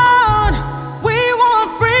want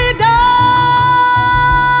freedom.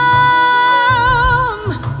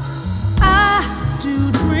 I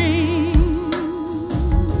do dream.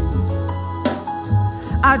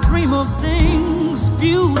 I dream of things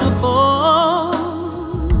beautiful.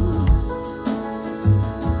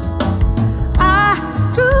 I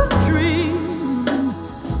do dream.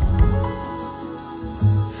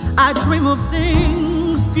 I dream of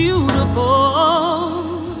things beautiful.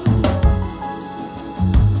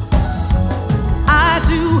 I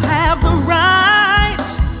do have the right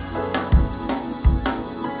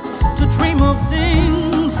to dream of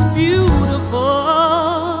things beautiful.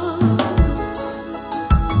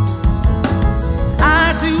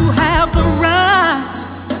 I do have the right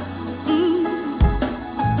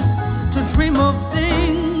to dream of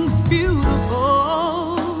things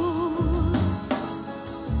beautiful.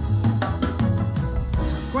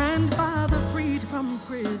 Grandfather freed from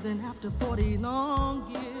prison after 40 long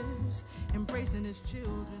years, embracing his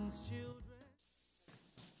children's children.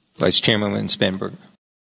 Vice Chairman Spanberger.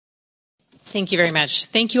 Thank you very much.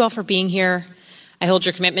 Thank you all for being here. I hold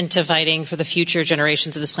your commitment to fighting for the future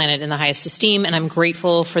generations of this planet in the highest esteem, and I'm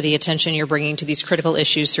grateful for the attention you're bringing to these critical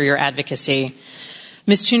issues through your advocacy.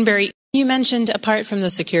 Ms. Thunberg, you mentioned, apart from the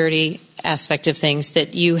security aspect of things,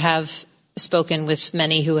 that you have spoken with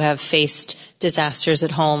many who have faced disasters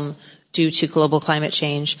at home due to global climate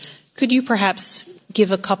change. Could you perhaps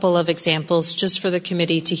give a couple of examples just for the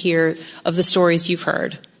committee to hear of the stories you've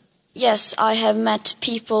heard? Yes, I have met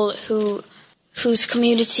people whose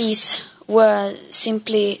communities were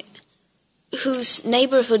simply, whose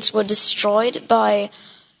neighborhoods were destroyed by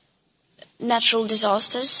natural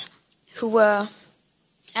disasters, who were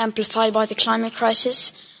amplified by the climate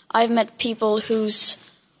crisis. I've met people whose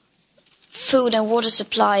food and water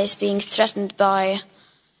supply is being threatened by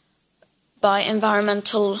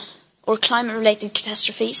environmental or climate-related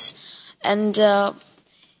catastrophes, and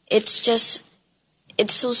it's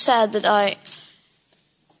so sad that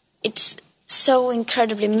it's so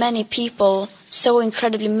incredibly many people, so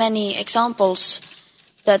incredibly many examples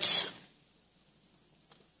that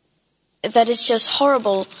is just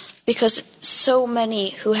horrible, because so many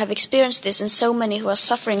who have experienced this and so many who are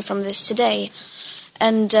suffering from this today.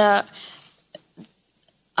 And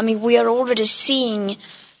we are already seeing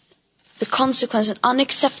the consequences,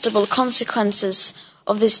 unacceptable consequences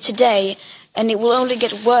of this today, and it will only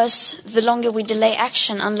get worse the longer we delay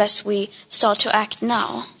action unless we start to act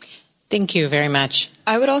now. Thank you very much.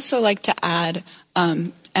 I would also like to add,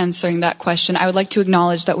 answering that question, I would like to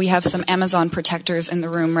acknowledge that we have some Amazon protectors in the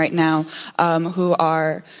room right now who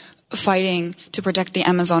are fighting to protect the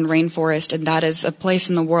Amazon rainforest, and that is a place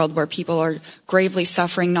in the world where people are gravely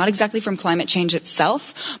suffering, not exactly from climate change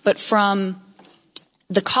itself, but from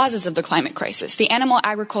the causes of the climate crisis. The animal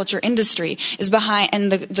agriculture industry is behind,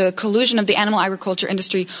 and the collusion of the animal agriculture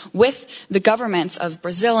industry with the governments of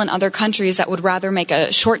Brazil and other countries that would rather make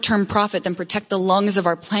a short-term profit than protect the lungs of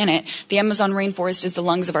our planet. The Amazon rainforest is the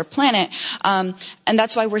lungs of our planet, and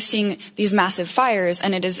that's why we're seeing these massive fires,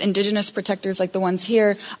 and it is indigenous protectors like the ones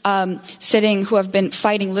here sitting who have been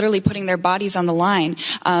fighting, literally putting their bodies on the line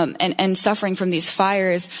and suffering from these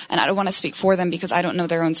fires. And I don't want to speak for them because I don't know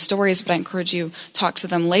their own stories, but I encourage you to talk to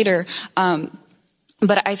them later.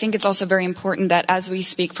 But I think it's also very important that as we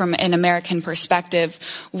speak from an American perspective,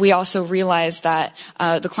 we also realize that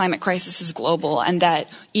the climate crisis is global, and that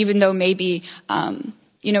even though maybe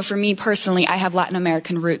for me personally, I have Latin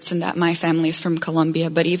American roots in that my family is from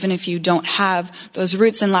Colombia. But even if you don't have those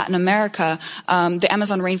roots in Latin America, the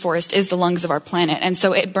Amazon rainforest is the lungs of our planet. And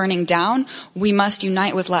so it burning down, we must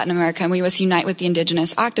unite with Latin America, and we must unite with the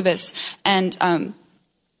indigenous activists and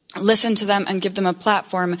listen to them and give them a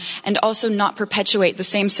platform, and also not perpetuate the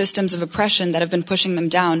same systems of oppression that have been pushing them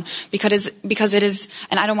down, because it is,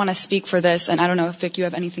 and I don't want to speak for this, and I don't know if Vic, you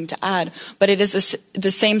have anything to add, but it is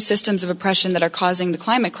the same systems of oppression that are causing the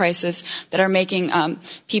climate crisis, that are making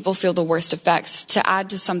people feel the worst effects. To add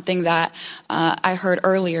to something that I heard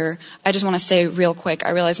earlier, I just want to say real quick, I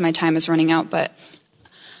realize my time is running out, but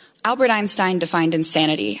Albert Einstein defined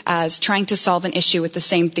insanity as trying to solve an issue with the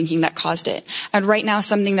same thinking that caused it. And right now,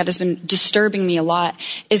 something that has been disturbing me a lot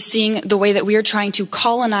is seeing the way that we are trying to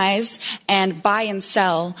colonize and buy and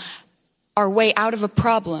sell our way out of a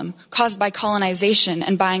problem caused by colonization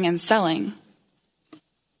and buying and selling.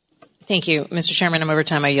 Thank you. Mr. Chairman, I'm over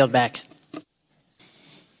time. I yield back.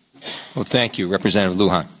 Well, thank you. Representative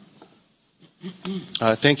Lujan.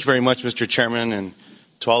 Thank you very much, Mr. Chairman, and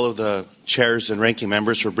to all of the chairs and ranking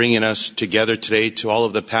members for bringing us together today, to all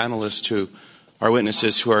of the panelists, to our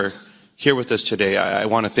witnesses who are here with us today. I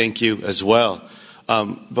want to thank you as well.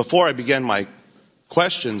 Before I begin my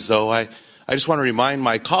questions, though, I just want to remind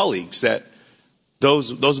my colleagues that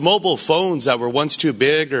those mobile phones that were once too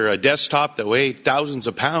big, or a desktop that weighed thousands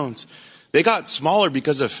of pounds, they got smaller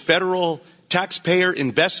because of federal taxpayer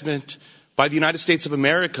investment by the United States of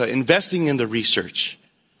America, investing in the research.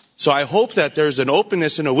 So I hope that there's an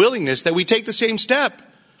openness and a willingness that we take the same step.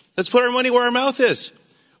 Let's put our money where our mouth is.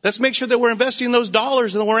 Let's make sure that we're investing those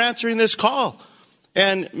dollars and that we're answering this call.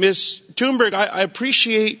 And Ms. Thunberg, I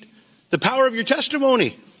appreciate the power of your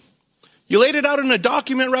testimony. You laid it out in a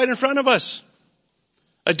document right in front of us.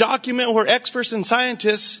 A document where experts and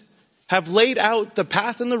scientists have laid out the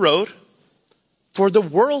path and the road for the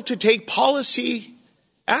world to take policy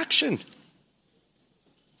action.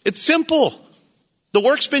 It's simple. The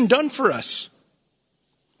work's been done for us.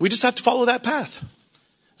 We just have to follow that path.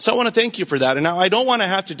 So I want to thank you for that. And now I don't want to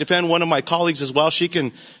have to defend one of my colleagues as well. She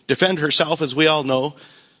can defend herself, as we all know.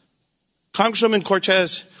 Congresswoman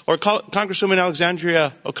Cortez, or Congresswoman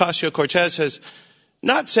Alexandria Ocasio-Cortez, has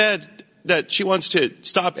not said that she wants to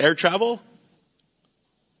stop air travel.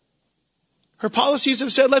 Her policies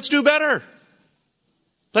have said, let's do better.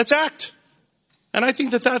 Let's act. And I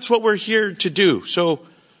think that that's what we're here to do. So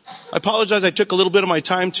I apologize, I took a little bit of my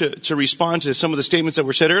time to respond to some of the statements that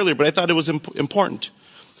were said earlier, but I thought it was important.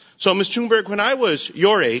 So, Ms. Thunberg, when I was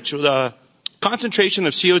your age, the concentration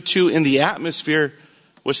of CO2 in the atmosphere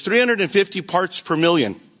was 350 parts per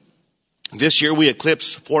million. This year we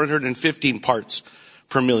eclipsed 415 parts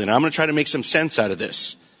per million. I'm going to try to make some sense out of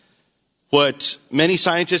this. What many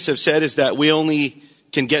scientists have said is that we only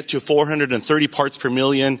can get to 430 parts per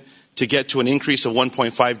million to get to an increase of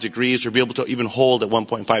 1.5 degrees, or be able to even hold at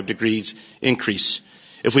 1.5 degrees increase.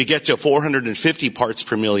 If we get to 450 parts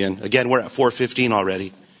per million, again, we're at 415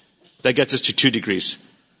 already, that gets us to 2 degrees.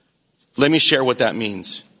 Let me share what that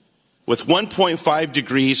means. With 1.5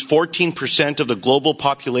 degrees, 14% of the global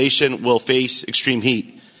population will face extreme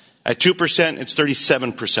heat. At 2%, it's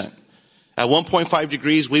 37%. At 1.5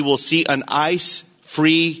 degrees, we will see an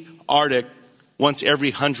ice-free Arctic once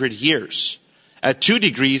every 100 years. At 2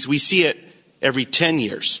 degrees, we see it every 10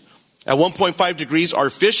 years. At 1.5 degrees, our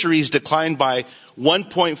fisheries decline by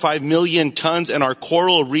 1.5 million tons, and our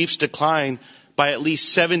coral reefs decline by at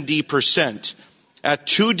least 70%. At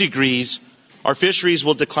 2 degrees, our fisheries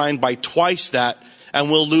will decline by twice that, and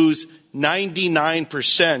we'll lose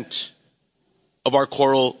 99% of our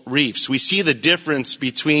coral reefs. We see the difference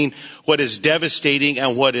between what is devastating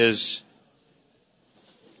and what is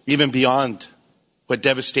even beyond what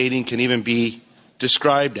devastating can even be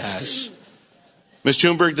described as. Ms.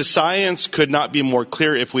 Thunberg, the science could not be more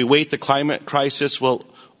clear. If we wait, the climate crisis will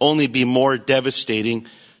only be more devastating.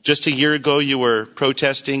 Just a year ago, you were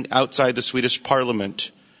protesting outside the Swedish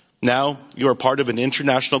parliament. Now, you are part of an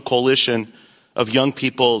international coalition of young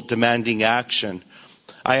people demanding action.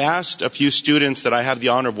 I asked a few students that I have the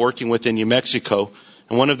honor of working with in New Mexico,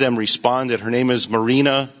 and one of them responded. Her name is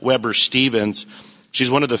Marina Weber Stevens.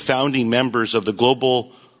 She's one of the founding members of the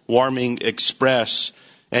Global Warming Express.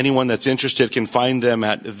 Anyone that's interested can find them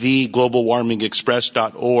at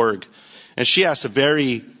theglobalwarmingexpress.org. And she asked a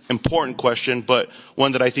very important question, but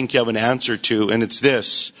one that I think you have an answer to, and it's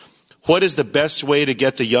this. What is the best way to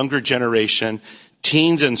get the younger generation,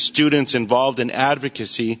 teens and students involved in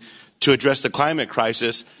advocacy to address the climate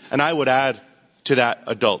crisis? And I would add to that,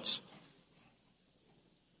 adults.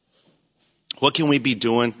 What can we be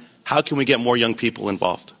doing? How can we get more young people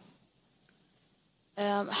involved?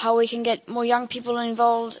 how we can get more young people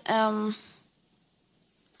involved.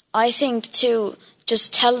 I think to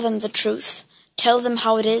just tell them the truth, tell them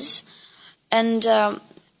how it is, and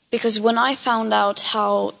because when I found out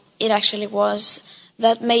how it actually was,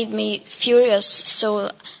 that made me furious.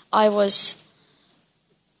 So I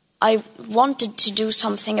wanted to do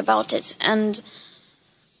something about it, and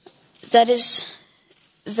that is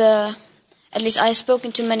at least I've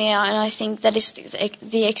spoken to many, and I think that is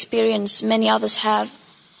the experience many others have.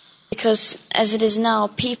 Because as it is now,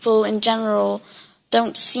 people in general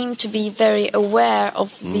don't seem to be very aware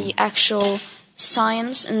of the actual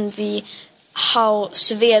science and how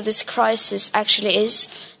severe this crisis actually is.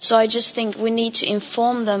 So I just think we need to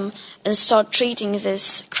inform them and start treating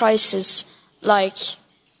this crisis like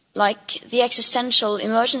the existential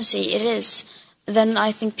emergency it is. Then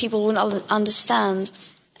I think people will understand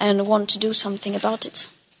and want to do something about it.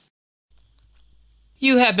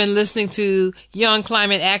 You have been listening to young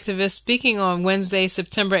climate activists speaking on Wednesday,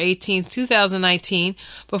 September 18, 2019,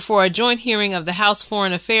 before a joint hearing of the House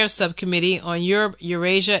Foreign Affairs Subcommittee on Europe,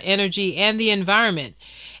 Eurasia, Energy, and the Environment,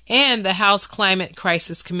 and the House Climate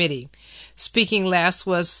Crisis Committee. Speaking last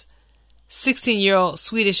was 16-year-old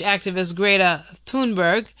Swedish activist Greta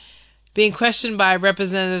Thunberg, being questioned by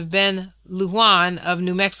Representative Ben Lujan of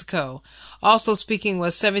New Mexico. Also speaking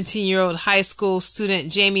was 17-year-old high school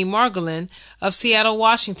student Jamie Margolin of Seattle,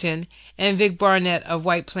 Washington, and Vic Barnett of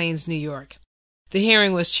White Plains, New York. The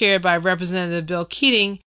hearing was chaired by Representative Bill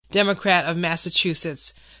Keating, Democrat of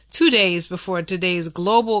Massachusetts, 2 days before today's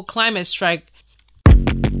global climate strike.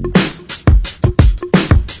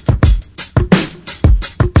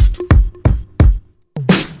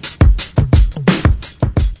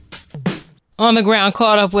 On the Ground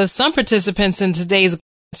caught up with some participants in today's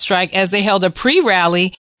strike as they held a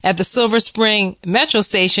pre-rally at the Silver Spring Metro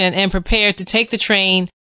Station and prepared to take the train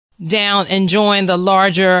down and join the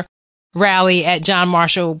larger rally at John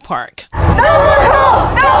Marshall Park. No more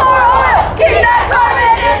coal! No more oil! Keep that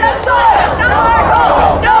carbon in the soil! No more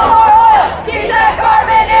coal! No more oil! Keep that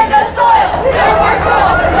carbon in the soil! No more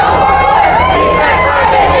coal! No more oil! Keep that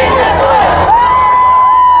carbon in the soil!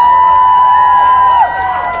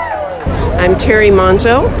 I'm Terry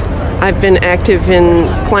Monzo. I've been active in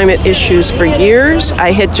climate issues for years.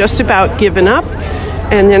 I had just about given up,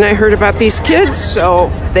 and then I heard about these kids, so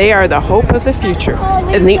they are the hope of the future,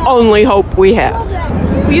 and the only hope we have.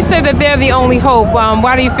 You say that they're the only hope.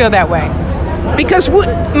 Why do you feel that way? Because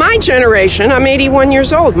my generation, I'm 81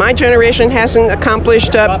 years old, my generation hasn't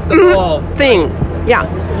accomplished a thing. Yeah.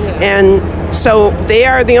 And so they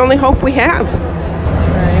are the only hope we have.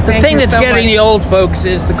 The thing that's getting the old folks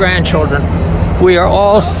is the grandchildren. We are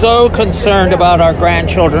all so concerned about our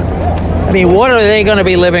grandchildren. I mean, what are they going to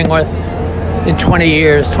be living with in 20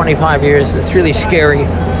 years, 25 years? It's really scary.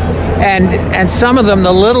 And some of them,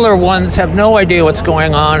 the littler ones, have no idea what's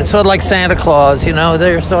going on. It's sort of like Santa Claus,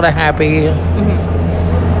 they're sort of happy.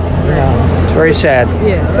 Yeah, it's very sad.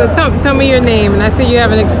 Yeah. So tell me your name, and I see you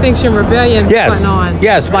have an Extinction Rebellion going on.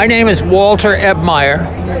 Yes, my name is Walter Ebmeyer.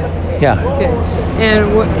 Yeah. Okay.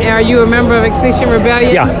 And are you a member of Extinction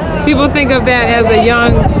Rebellion? Yeah. People think of that as a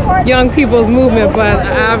young people's movement, but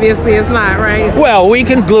obviously it's not, right? Well, we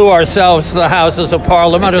can glue ourselves to the Houses of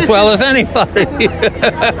Parliament as well as anybody.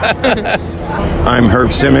 I'm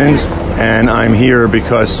Herb Simmons, and I'm here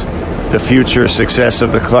because the future success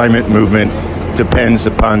of the climate movement depends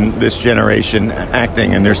upon this generation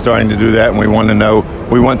acting, and they're starting to do that, and we want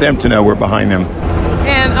them to know we're behind them.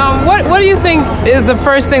 And what do you think is the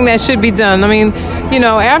first thing that should be done? I mean,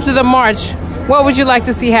 after the march, what would you like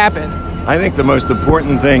to see happen? I think the most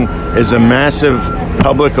important thing is a massive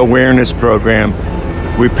public awareness program.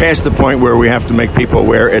 We passed the point where we have to make people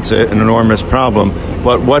aware it's an enormous problem,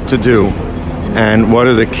 but what to do and what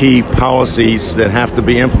are the key policies that have to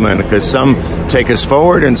be implemented, because some take us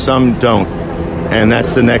forward and some don't. And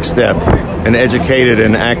that's the next step, an educated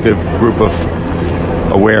and active group of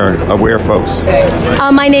aware folks.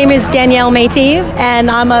 My name is Danielle Maytive,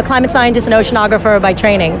 and I'm a climate scientist and oceanographer by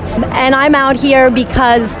training. And I'm out here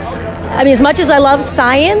because, as much as I love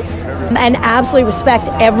science and absolutely respect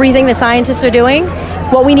everything the scientists are doing,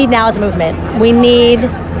 what we need now is a movement. We need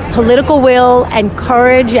political will and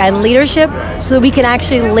courage and leadership so that we can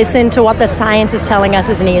actually listen to what the science is telling us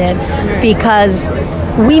is needed, because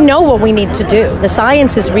we know what we need to do. The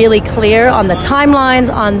science is really clear on the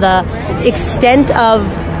timelines, on the extent of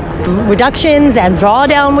reductions and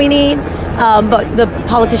drawdown we need, but the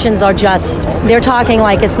politicians they're talking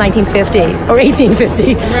like it's 1950 or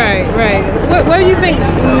 1850. Right. What do you think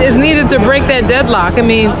is needed to break that deadlock? I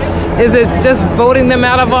mean, is it just voting them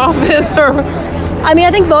out of office, or I mean,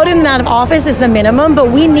 I think voting them out of office is the minimum,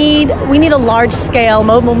 but we need a large-scale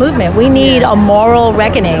mobile movement. We need a moral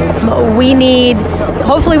reckoning.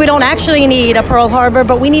 Hopefully we don't actually need a Pearl Harbor,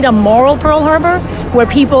 but we need a moral Pearl Harbor where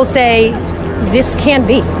people say, this can't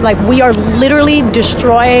be. Like, we are literally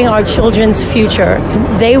destroying our children's future.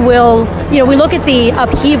 They will, we look at the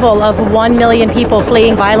upheaval of 1 million people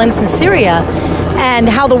fleeing violence in Syria and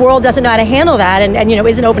how the world doesn't know how to handle that and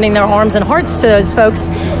isn't opening their arms and hearts to those folks.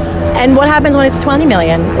 And what happens when it's 20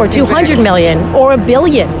 million or 200 million or a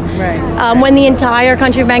billion? Right. When the entire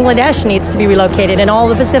country of Bangladesh needs to be relocated and all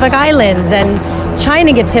the Pacific Islands and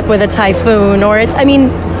China gets hit with a typhoon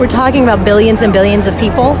we're talking about billions and billions of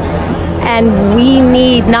people. And we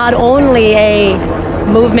need not only a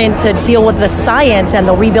movement to deal with the science and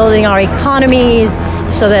the rebuilding our economies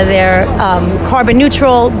so that they're carbon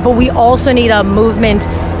neutral, but we also need a movement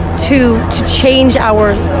to change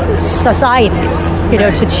our societies,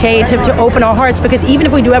 to open our hearts, because even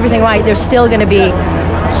if we do everything right, there's still going to be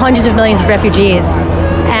hundreds of millions of refugees.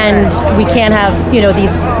 And we can't have,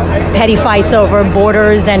 these petty fights over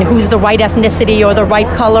borders and who's the right ethnicity or the right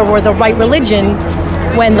color or the right religion,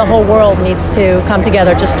 when the whole world needs to come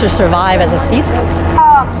together just to survive as a species.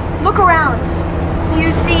 Look around.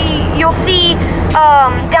 You'll see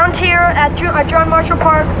down here at John Marshall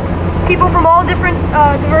Park, people from all different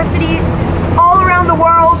diversity, all around the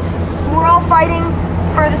world. We're all fighting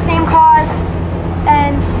for the same cause.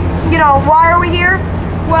 And, why are we here?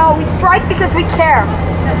 Well, we strike because we care.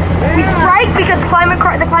 We strike because the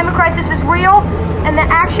climate crisis is real, and the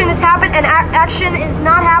action is happening, and action is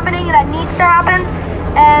not happening, and that needs to happen.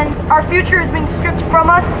 And our future is being stripped from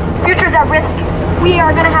us. Future is at risk. We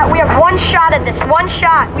have one shot at this, one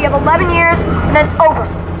shot. We have 11 years, and then it's over.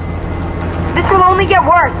 This will only get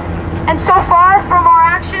worse. And so far from our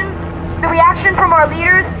action, the reaction from our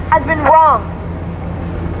leaders has been wrong.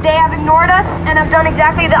 They have ignored us and have done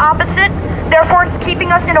exactly the opposite. Therefore, it's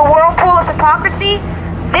keeping us in a whirlpool of hypocrisy.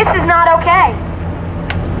 This is not okay.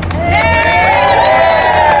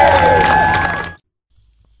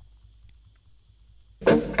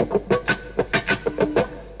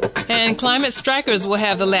 And climate strikers will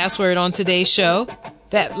have the last word on today's show.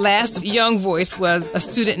 That last young voice was a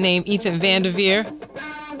student named Ethan Vanderveer.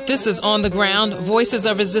 This is On the Ground, Voices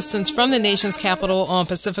of Resistance from the nation's capital on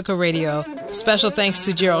Pacifica Radio. Special thanks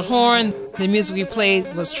to Gerald Horn. The music we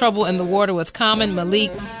played was Trouble in the Water with Common,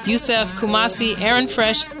 Malik, Yusef, Kumasi, Aaron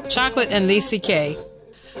Fresh, Chocolate, and Lacey K.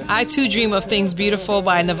 I Too Dream of Things Beautiful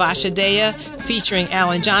by Navasha Daya, featuring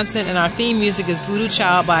Alan Johnson, and our theme music is Voodoo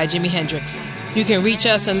Child by Jimi Hendrix. You can reach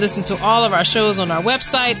us and listen to all of our shows on our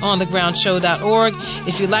website, onthegroundshow.org.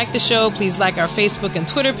 If you like the show, please like our Facebook and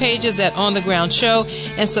Twitter pages at On the Ground Show,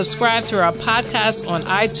 and subscribe to our podcast on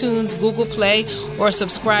iTunes, Google Play, or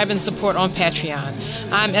subscribe and support on Patreon.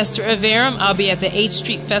 I'm Esther Averum. I'll be at the 8th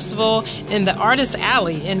Street Festival in the Artist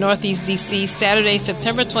Alley in Northeast D.C. Saturday,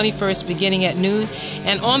 September 21st, beginning at noon.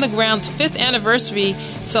 And On the Ground's 5th anniversary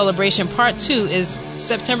celebration, Part 2, is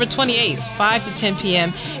September 28th, 5 to 10 p.m.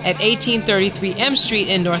 at 1833 M Street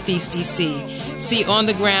in Northeast D.C. See On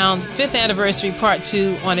the Ground 5th Anniversary Part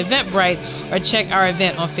 2 on Eventbrite, or check our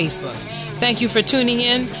event on Facebook. Thank you for tuning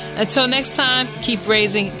in. Until next time, keep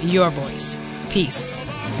raising your voice. Peace.